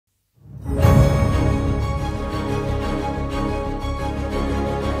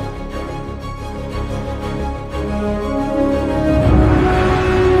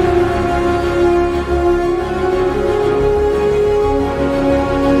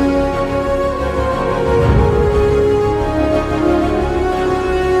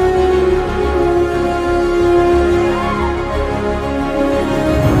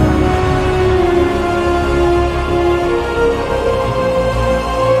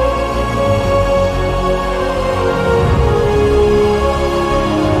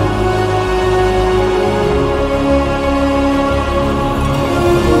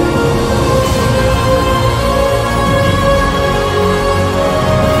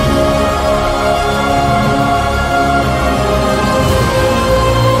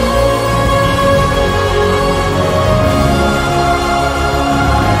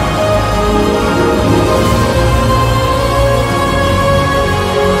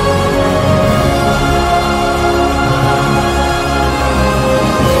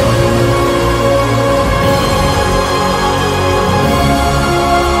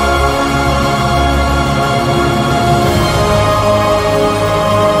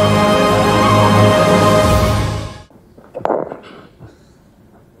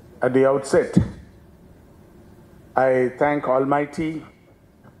At the outset, I thank Almighty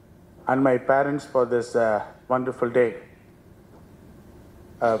and my parents for this wonderful day.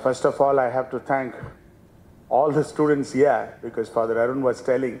 First of all, I have to thank all the students here because Father Arun was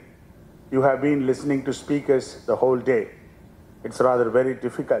telling, you have been listening to speakers the whole day. It's rather very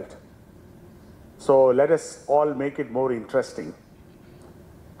difficult. So let us all make it more interesting.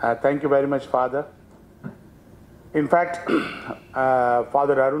 Thank you very much, Father. In fact,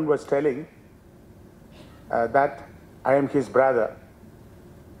 Father Arun was telling that I am his brother.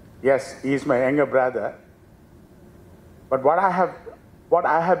 Yes, he is my younger brother. But what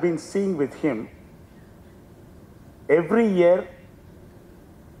I have been seeing with him, every year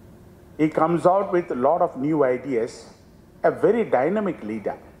he comes out with a lot of new ideas, a very dynamic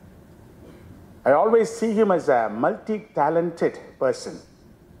leader. I always see him as a multi-talented person.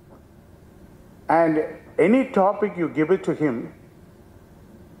 And any topic you give it to him,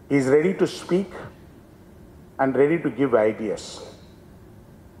 he's ready to speak and ready to give ideas.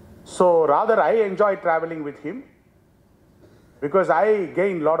 So rather, I enjoy traveling with him because I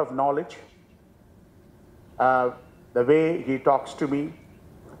gain a lot of knowledge, the way he talks to me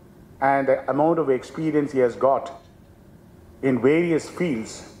and the amount of experience he has got in various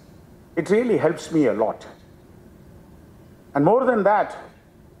fields. It really helps me a lot. And more than that,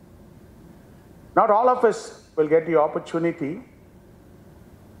 not all of us will get the opportunity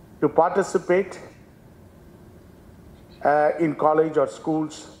to participate in college or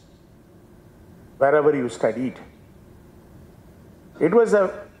schools, wherever you studied. It was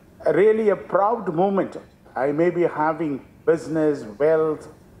really a proud moment. I may be having business, wealth,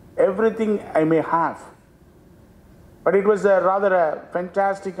 everything I may have. But it was rather a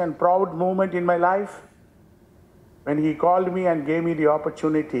fantastic and proud moment in my life when he called me and gave me the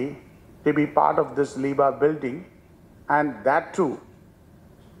opportunity to be part of this LIBA building, and that too,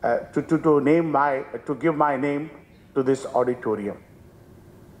 to give my name to this auditorium.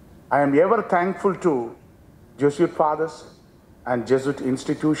 I am ever thankful to Jesuit fathers and Jesuit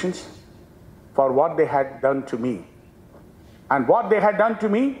institutions for what they had done to me. And what they had done to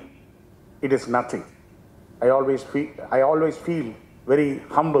me, it is nothing. I always feel very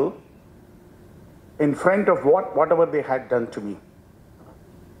humble in front of whatever they had done to me.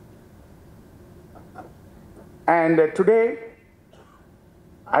 And today,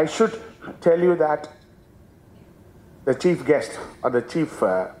 I should tell you that the chief guest or the chief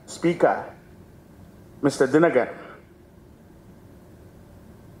speaker, Mr. Dinagar,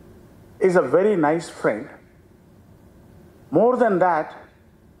 is a very nice friend. More than that,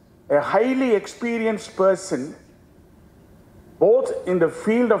 a highly experienced person, both in the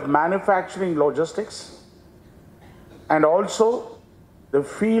field of manufacturing logistics and also the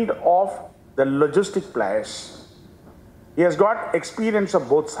field of the logistic players. He has got experience of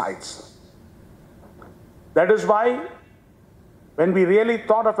both sides. That is why when we really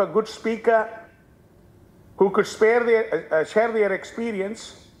thought of a good speaker who could share their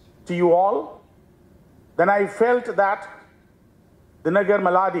experience to you all, then I felt that Dinagar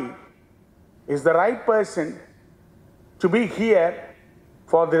Maladi is the right person to be here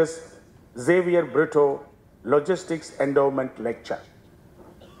for this Xavier Britto Logistics Endowment Lecture.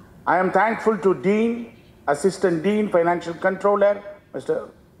 I am thankful to Dean, Assistant Dean, Financial Controller,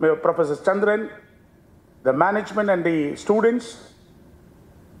 Professor Chandran, the management and the students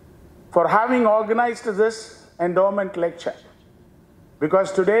for having organized this endowment lecture.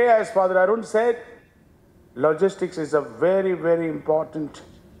 Because today, as Father Arun said, logistics is a very, very important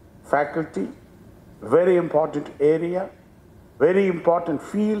faculty, very important area, very important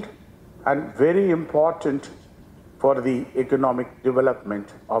field, and very important for the economic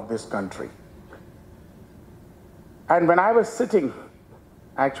development of this country. And when I was sitting,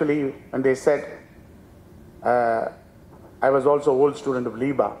 actually, when they said, I was also old student of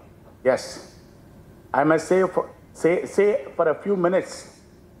LIBA, yes, I must say for a few minutes,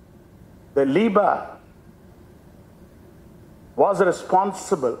 the LIBA was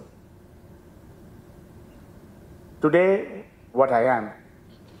responsible today what I am.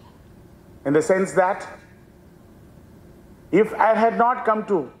 In the sense that if I had not come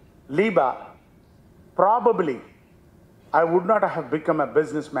to LIBA, probably I would not have become a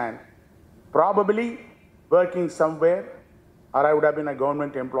businessman, probably working somewhere, or I would have been a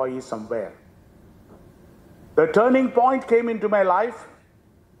government employee somewhere. The turning point came into my life.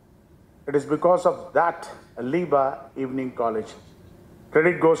 It is because of that LIBA Evening College.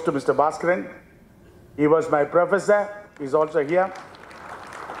 Credit goes to Mr. Bhaskaran. He was my professor. He's also here.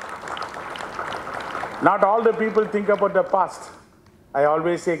 Not all the people think about the past. I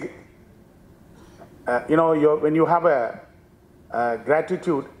always say, when you have a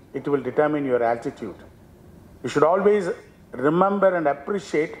gratitude, it will determine your altitude. You should always remember and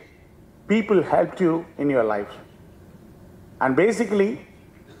appreciate people helped you in your life. And basically,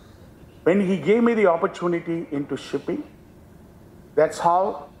 when he gave me the opportunity into shipping, that's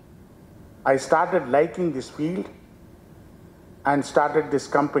how I started liking this field and started this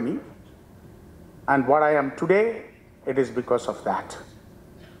company. And what I am today, it is because of that.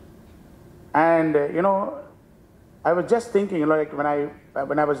 And, I was just thinking, like when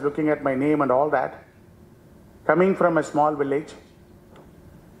I was looking at my name and all that, coming from a small village,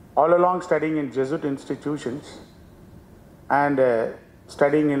 all along studying in Jesuit institutions and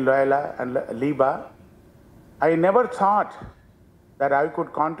studying in Loyola and LIBA, I never thought that I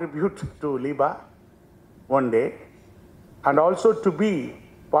could contribute to LIBA one day and also to be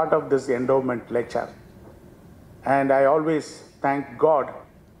part of this endowment lecture. And I always thank God.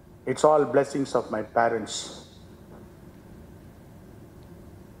 It's all blessings of my parents.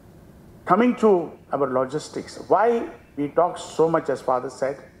 Coming to our logistics, why we talk so much, as Father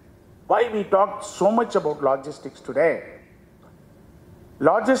said, why we talk so much about logistics today?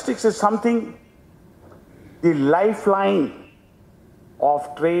 Logistics is something, the lifeline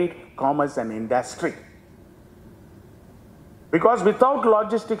of trade, commerce, and industry. Because without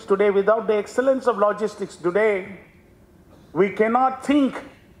logistics today, without the excellence of logistics today, we cannot think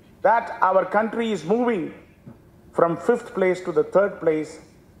that our country is moving from 5th place to the 3rd place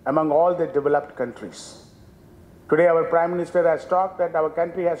among all the developed countries. Today, our Prime Minister has talked that our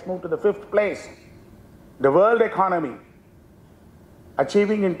country has moved to the 5th place. The world economy,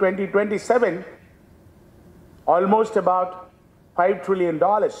 achieving in 2027 almost about $5 trillion,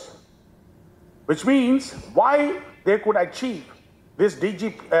 which means why they could achieve this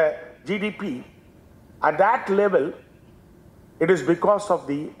GDP at that level, it is because of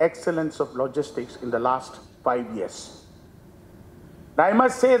the excellence of logistics in the last 5 years. Now, I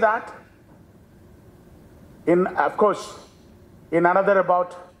must say that, of course, in another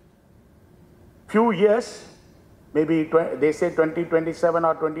about few years, maybe they say 2027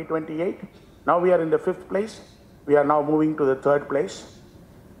 or 2028, now we are in the 5th place. We are now moving to the 3rd place.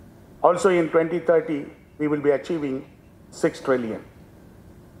 Also in 2030, we will be achieving 6 trillion.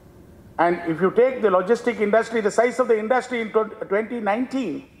 And if you take the logistic industry, the size of the industry in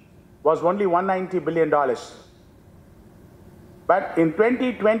 2019 was only $190 billion. But in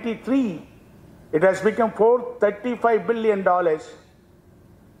 2023, it has become $435 billion.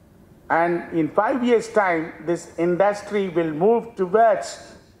 And in 5 years' time, this industry will move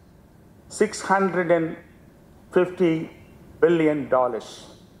towards $650 billion.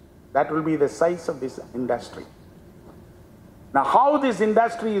 That will be the size of this industry. Now, how this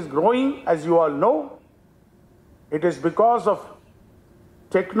industry is growing, as you all know, it is because of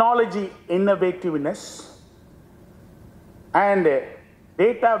technology innovativeness and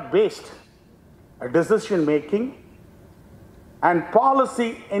data-based decision-making and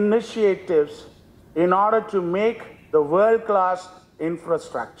policy initiatives in order to make the world-class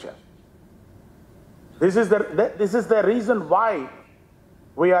infrastructure. This is the reason why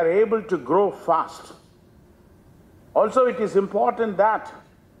we are able to grow fast. Also, it is important that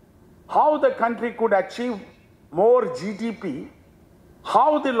how the country could achieve more GDP,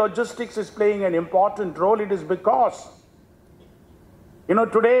 how the logistics is playing an important role, it is because,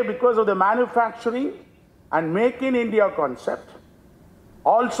 today, because of the manufacturing and Make in India concept,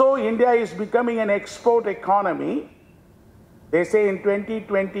 also India is becoming an export economy. They say in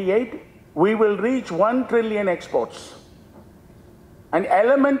 2028, we will reach 1 trillion exports. An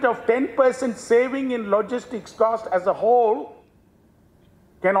element of 10% saving in logistics cost as a whole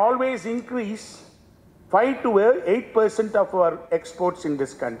can always increase 5 to 8% of our exports in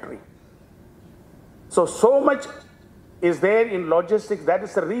this country. So much is there in logistics. That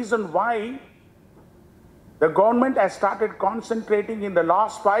is the reason why the government has started concentrating in the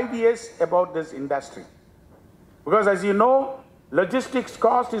last 5 years about this industry. Because as you know, logistics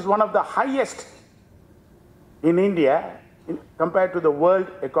cost is one of the highest in India compared to the world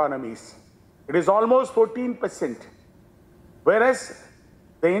economies. It is almost 14%, whereas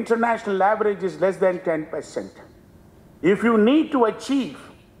the international average is less than 10%. If you need to achieve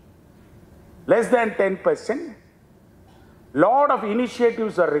less than 10%, lot of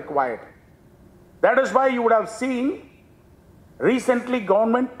initiatives are required. That is why you would have seen recently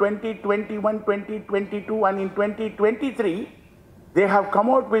government 2021, 2022 and in 2023, they have come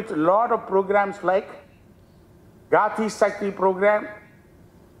out with a lot of programs like Gati Shakti program,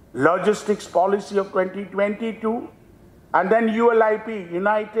 logistics policy of 2022, and then ULIP,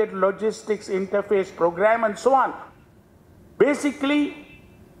 United Logistics Interface program, and so on. Basically,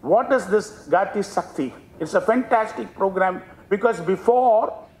 what is this Gati Shakti? It's a fantastic program because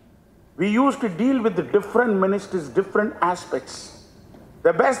before we used to deal with the different ministries, different aspects.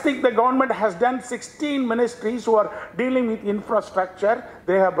 The best thing the government has done, 16 ministries who are dealing with infrastructure,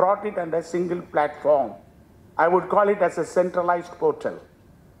 they have brought it under a single platform. I would call it as a centralized portal.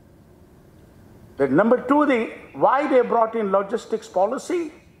 The number two, why they brought in logistics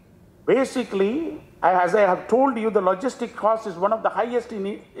policy? Basically, as I have told you, the logistic cost is one of the highest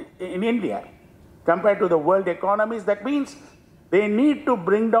in India compared to the world economies. That means they need to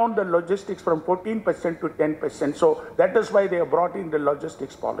bring down the logistics from 14% to 10%. So that is why they have brought in the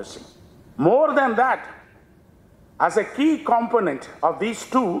logistics policy. More than that, as a key component of these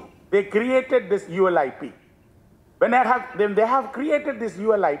two, they created this ULIP. When they have created this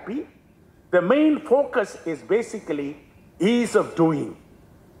ULIP, the main focus is basically ease of doing.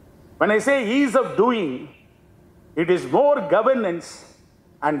 When I say ease of doing, it is more governance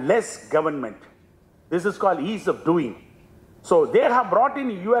and less government. This is called ease of doing. So they have brought in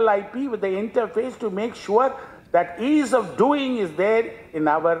ULIP with the interface to make sure that ease of doing is there in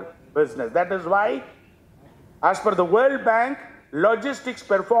our business. That is why, as per the World Bank Logistics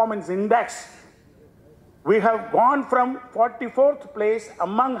Performance Index, we have gone from 44th place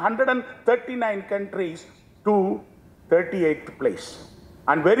among 139 countries to 38th place.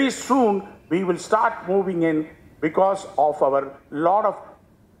 And very soon, we will start moving in because of our lot of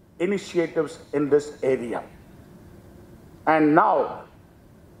initiatives in this area. And now,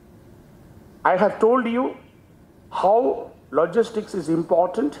 I have told you how logistics is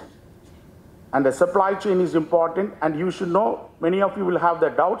important and the supply chain is important, and you should know, many of you will have the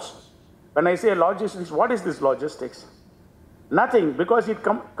doubts. When I say logistics, what is this logistics? Nothing, because it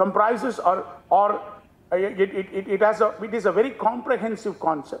comprises it is a very comprehensive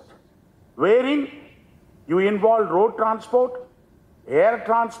concept, wherein you involve road transport, air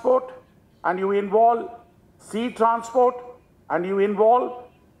transport, and you involve sea transport, and you involve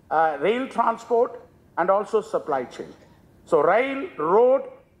rail transport, and also supply chain. So rail, road,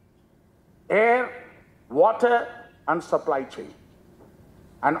 air, water, and supply chain.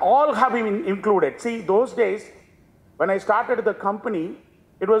 And all have been included. See, those days, when I started the company,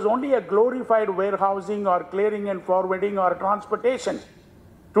 it was only a glorified warehousing or clearing and forwarding or transportation.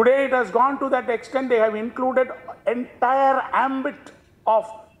 Today, it has gone to that extent. They have included entire ambit of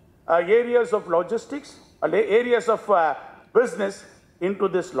areas of logistics, areas of business into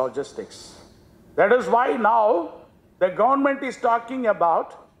this logistics. That is why now the government is talking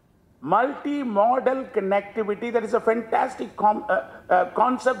about multi-modal connectivity. That is a fantastic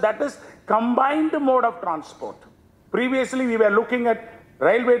concept, that is combined mode of transport. Previously, we were looking at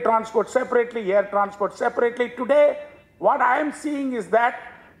railway transport separately, air transport separately. Today, what I am seeing is that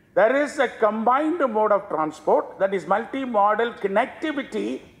there is a combined mode of transport, that is multi-modal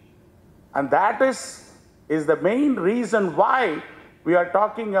connectivity, and that is the main reason why we are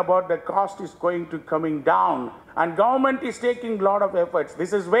talking about the cost is going to coming down, and government is taking a lot of efforts.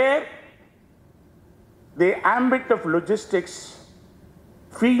 This is where the ambit of logistics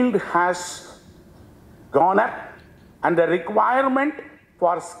field has gone up, and the requirement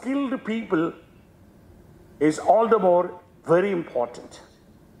for skilled people is all the more very important.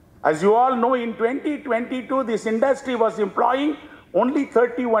 As you all know, in 2022, this industry was employing only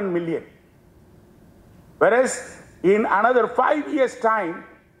 31 million. Whereas in another 5 years' time,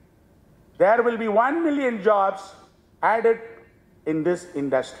 there will be 1 million jobs added in this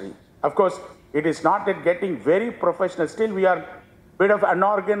industry. Of course, it is not yet getting very professional. Still, we are a bit of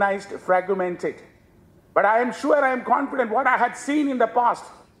unorganized, fragmented. But I am sure, I am confident what I had seen in the past,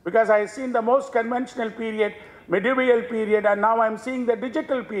 because I have seen the most conventional period, medieval period, and now I am seeing the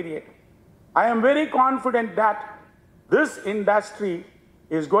digital period. I am very confident that this industry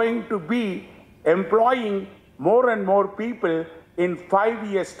is going to be employing more and more people in 5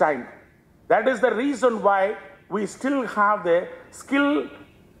 years' time. That is the reason why we still have the skilled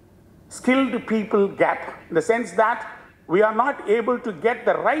people gap, in the sense that we are not able to get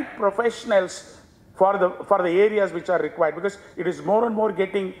the right professionals for the areas which are required, because it is more and more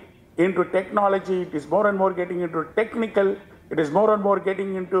getting into technology, it is more and more getting into technical, it is more and more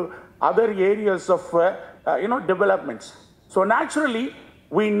getting into other areas of developments. So naturally,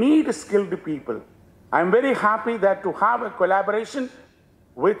 we need skilled people. I'm very happy that to have a collaboration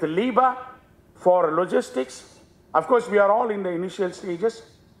with LIBA for logistics. Of course, we are all in the initial stages.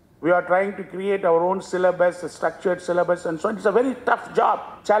 We are trying to create our own syllabus, a structured syllabus, and so on. It's a very tough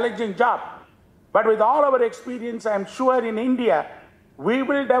job, challenging job. But with all our experience, I'm sure in India, we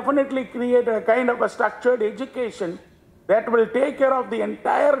will definitely create a kind of a structured education that will take care of the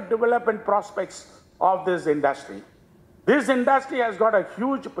entire development prospects of this industry. This industry has got a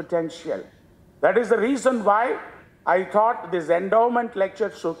huge potential. That is the reason why I thought this endowment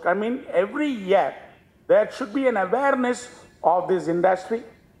lecture should come in every year. There should be an awareness of this industry,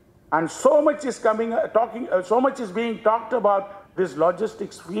 and so much is so much is being talked about this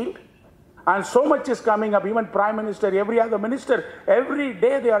logistics field, and so much is coming up. Even Prime Minister, every other minister, every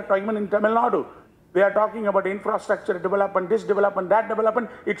day they are talking. Even in Tamil Nadu, they are talking about infrastructure development, this development, that development.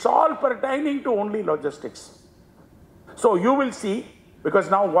 It's all pertaining to only logistics. So you will see, because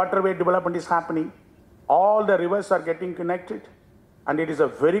now waterway development is happening, all the rivers are getting connected, and it is a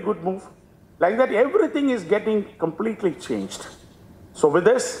very good move. Like that, everything is getting completely changed. So with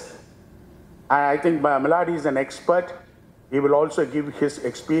this, I think Melody is an expert. He will also give his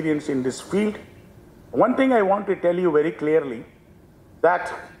experience in this field. One thing I want to tell you very clearly,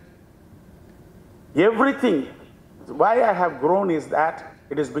 that everything, why I have grown is that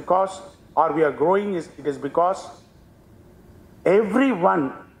it is because, or we are growing it is because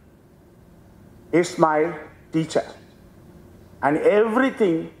everyone is my teacher, and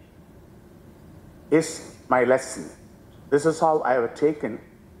everything is my lesson. This is how I have taken,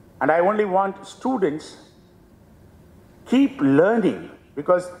 and I only want students keep learning,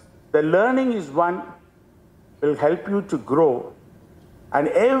 because the learning is one will help you to grow, and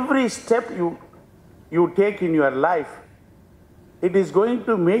every step you take in your life, it is going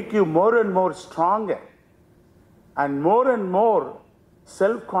to make you more and more stronger, and more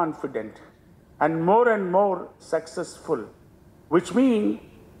self-confident, and more successful, which means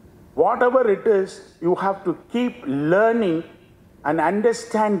whatever it is, you have to keep learning and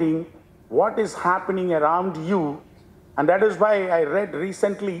understanding what is happening around you. And that is why I read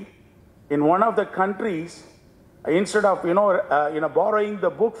recently in one of the countries, instead of borrowing the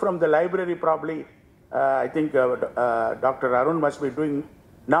book from the library, probably I think Dr. Arun must be doing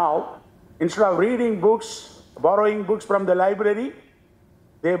now, instead of reading books, borrowing books from the library,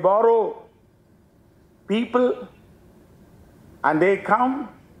 they borrow people, and they come,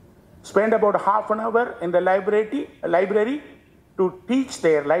 spend about half an hour in the library to teach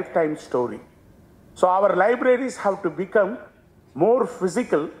their lifetime story. So our libraries have to become more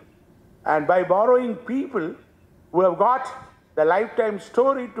physical, and by borrowing people who have got the lifetime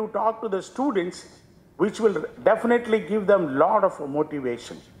story to talk to the students, which will definitely give them a lot of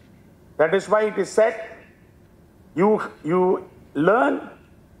motivation. That is why it is said, you learn,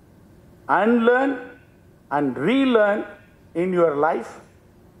 unlearn, and relearn in your life.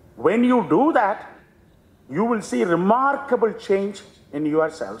 When you do that, you will see remarkable change in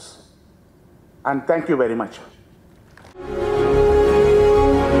yourselves. And thank you very much.